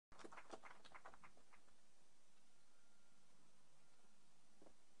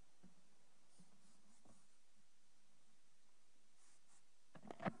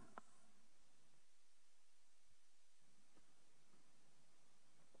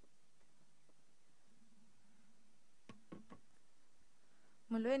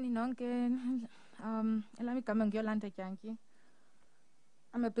Molweni nonke. Elami igama nguYolanda Dyanki.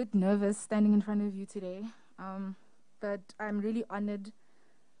 I'm a bit nervous standing in front of you today, but I'm really honored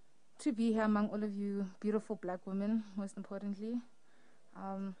to be here among all of you beautiful black women, most importantly.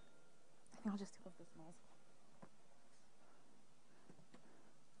 I think I'll just take off this mask.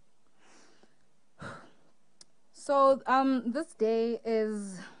 So this day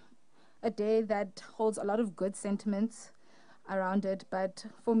is a day that holds a lot of good sentiments around it, but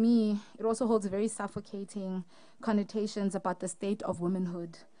for me, it also holds very suffocating connotations about the state of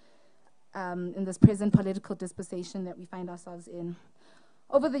womanhood in this present political dispensation that we find ourselves in.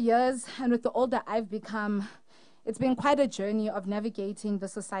 Over the years, and with the older I've become, it's been quite a journey of navigating the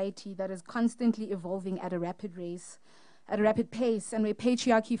society that is constantly evolving at a rapid pace, and where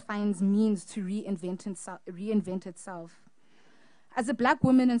patriarchy finds means to reinvent itself. As a black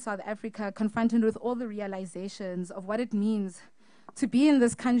woman in South Africa, confronted with all the realizations of what it means to be in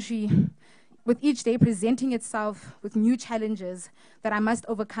this country, with each day presenting itself with new challenges that I must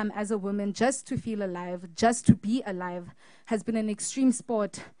overcome as a woman just to feel alive, just to be alive, has been an extreme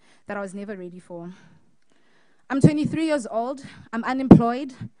sport that I was never ready for. I'm 23 years old, I'm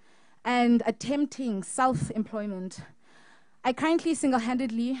unemployed, and attempting self-employment. I currently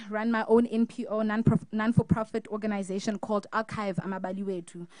single-handedly run my own NPO, non-for-profit organization called Archive Amabali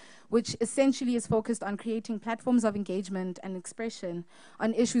Wethu, which essentially is focused on creating platforms of engagement and expression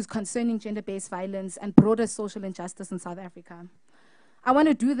on issues concerning gender-based violence and broader social injustice in South Africa. I want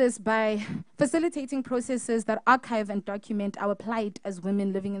to do this by facilitating processes that archive and document our plight as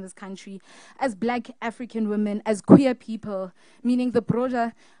women living in this country, as black African women, as queer people, meaning the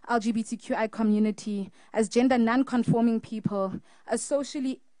broader LGBTQI community, as gender non-conforming people, as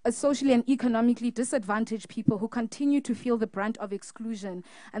socially and economically disadvantaged people who continue to feel the brunt of exclusion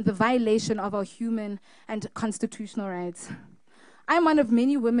and the violation of our human and constitutional rights. I'm one of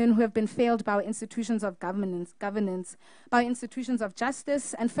many women who have been failed by our institutions of governance, by our institutions of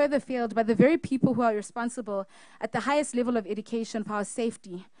justice, and further failed by the very people who are responsible at the highest level of education for our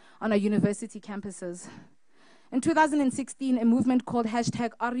safety on our university campuses. In 2016, a movement called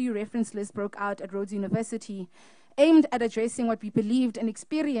 #RU Reference List broke out at Rhodes University, aimed at addressing what we believed and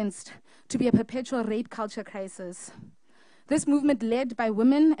experienced to be a perpetual rape culture crisis. This movement, led by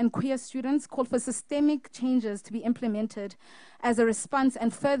women and queer students, called for systemic changes to be implemented as a response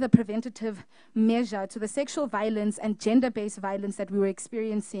and further preventative measure to the sexual violence and gender-based violence that we were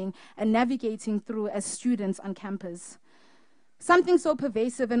experiencing and navigating through as students on campus. Something so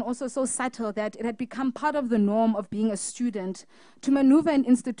pervasive and also so subtle that it had become part of the norm of being a student to maneuver an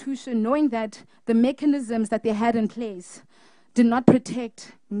institution knowing that the mechanisms that they had in place did not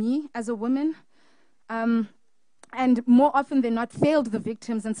protect me as a woman, and more often than not failed the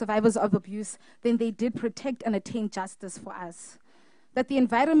victims and survivors of abuse than they did protect and attain justice for us. That the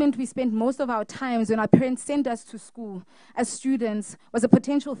environment we spent most of our times when our parents sent us to school as students was a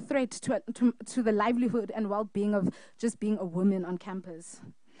potential threat to the livelihood and well-being of just being a woman on campus.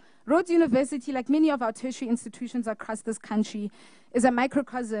 Rhodes University, like many of our tertiary institutions across this country, is a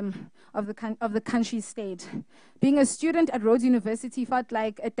microcosm of the country's state. Being a student at Rhodes University felt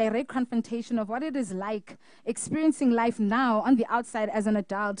like a direct confrontation of what it is like experiencing life now on the outside as an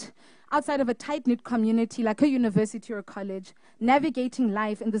adult, outside of a tight-knit community like a university or a college, navigating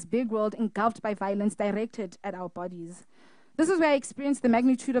life in this big world engulfed by violence directed at our bodies. This is where I experienced the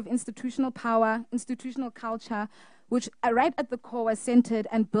magnitude of institutional power, institutional culture, which right at the core was centered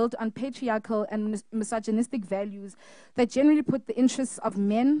and built on patriarchal and misogynistic values that generally put the interests of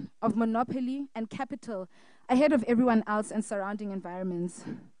men, of monopoly, and capital ahead of everyone else and surrounding environments.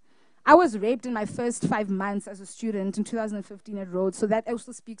 I was raped in my first 5 months as a student in 2015 at Rhodes, so that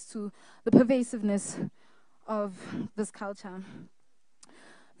also speaks to the pervasiveness of this culture.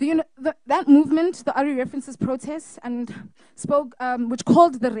 That movement, the RU References protest, and which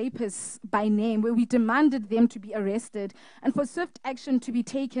called the rapists by name, where we demanded them to be arrested and for swift action to be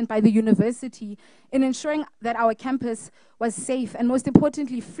taken by the university in ensuring that our campus was safe and, most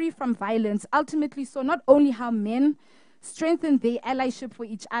importantly, free from violence, ultimately saw not only how men strengthened their allyship for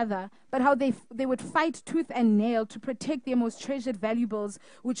each other, but how they would fight tooth and nail to protect their most treasured valuables,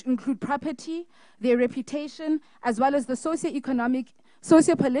 which include property, their reputation, as well as the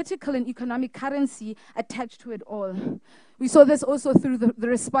socio-political and economic currency attached to it all. We saw this also through the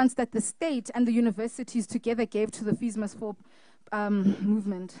response that the state and the universities together gave to the Fees Must Fall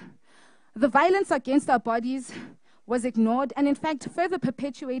movement. The violence against our bodies was ignored and in fact further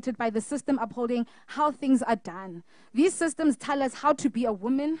perpetuated by the system upholding how things are done. These systems tell us how to be a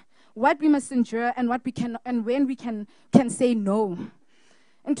woman, what we must endure, and what we can and when we can say no.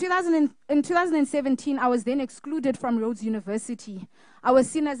 In 2017, I was then excluded from Rhodes University. I was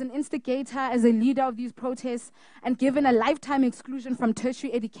seen as an instigator, as a leader of these protests, and given a lifetime exclusion from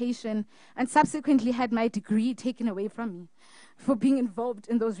tertiary education, and subsequently had my degree taken away from me for being involved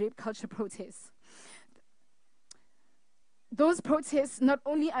in those rape culture protests. Those protests not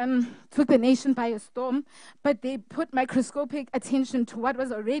only took the nation by a storm, but they put microscopic attention to what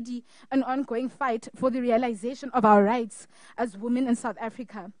was already an ongoing fight for the realization of our rights as women in South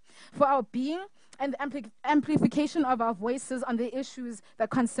Africa, for our being and the amplification of our voices on the issues that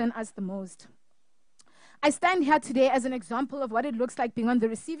concern us the most. I stand here today as an example of what it looks like being on the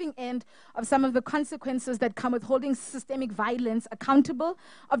receiving end of some of the consequences that come with holding systemic violence accountable,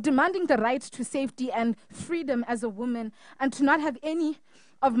 of demanding the right to safety and freedom as a woman, and to not have any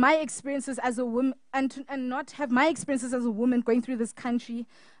of my experiences as a woman, and not have my experiences as a woman going through this country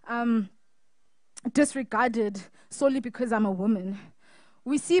disregarded solely because I'm a woman.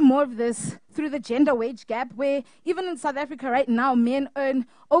 We see more of this through the gender wage gap, where even in South Africa right now, men earn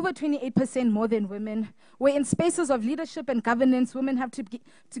over 28% more than women, where in spaces of leadership and governance, women have to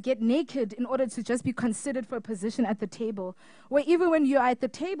get naked in order to just be considered for a position at the table, where even when you are at the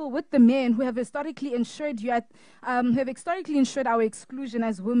table with the men who have historically ensured our exclusion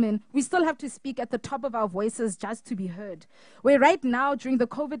as women, we still have to speak at the top of our voices just to be heard. Where right now, during the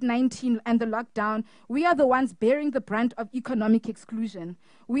COVID-19 and the lockdown, we are the ones bearing the brunt of economic exclusion.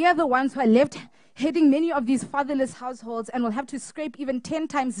 We are the ones who are left heading many of these fatherless households and will have to scrape even 10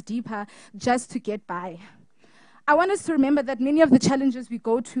 times deeper just to get by. I want us to remember that many of the challenges we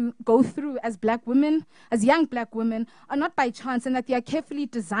go through as Black women, as young Black women, are not by chance, and that they are carefully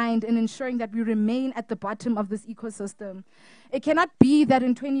designed in ensuring that we remain at the bottom of this ecosystem. It cannot be that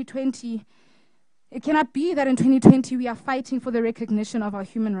in 2020 we are fighting for the recognition of our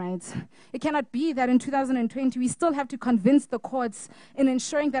human rights. It cannot be that in 2020 we still have to convince the courts in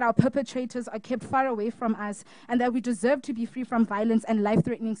ensuring that our perpetrators are kept far away from us and that we deserve to be free from violence and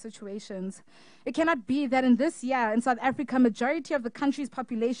life-threatening situations. It cannot be that in this year in South Africa, majority of the country's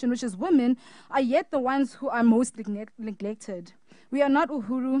population, which is women, are yet the ones who are most neglected. We are not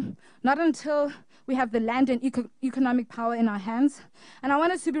Uhuru, not until we have the land and economic power in our hands. And I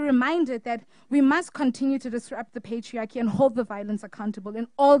want us to be reminded that we must continue to disrupt the patriarchy and hold the violence accountable in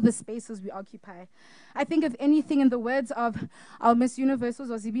all the spaces we occupy. I think, if anything, in the words of our Miss Universe,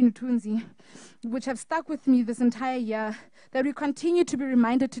 Zibi Nutunzi, which have stuck with me this entire year, that we continue to be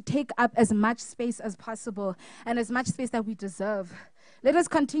reminded to take up as much space as possible and as much space that we deserve. Let us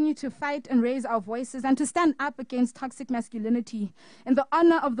continue to fight and raise our voices and to stand up against toxic masculinity in the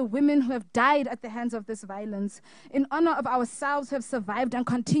honor of the women who have died at the hands of this violence, in honor of ourselves who have survived and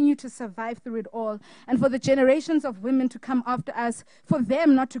continue to survive through it all, and for the generations of women to come after us, for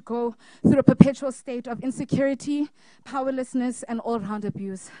them not to go through a perpetual state of insecurity, powerlessness, and all-round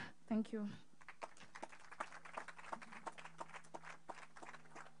abuse. Thank you.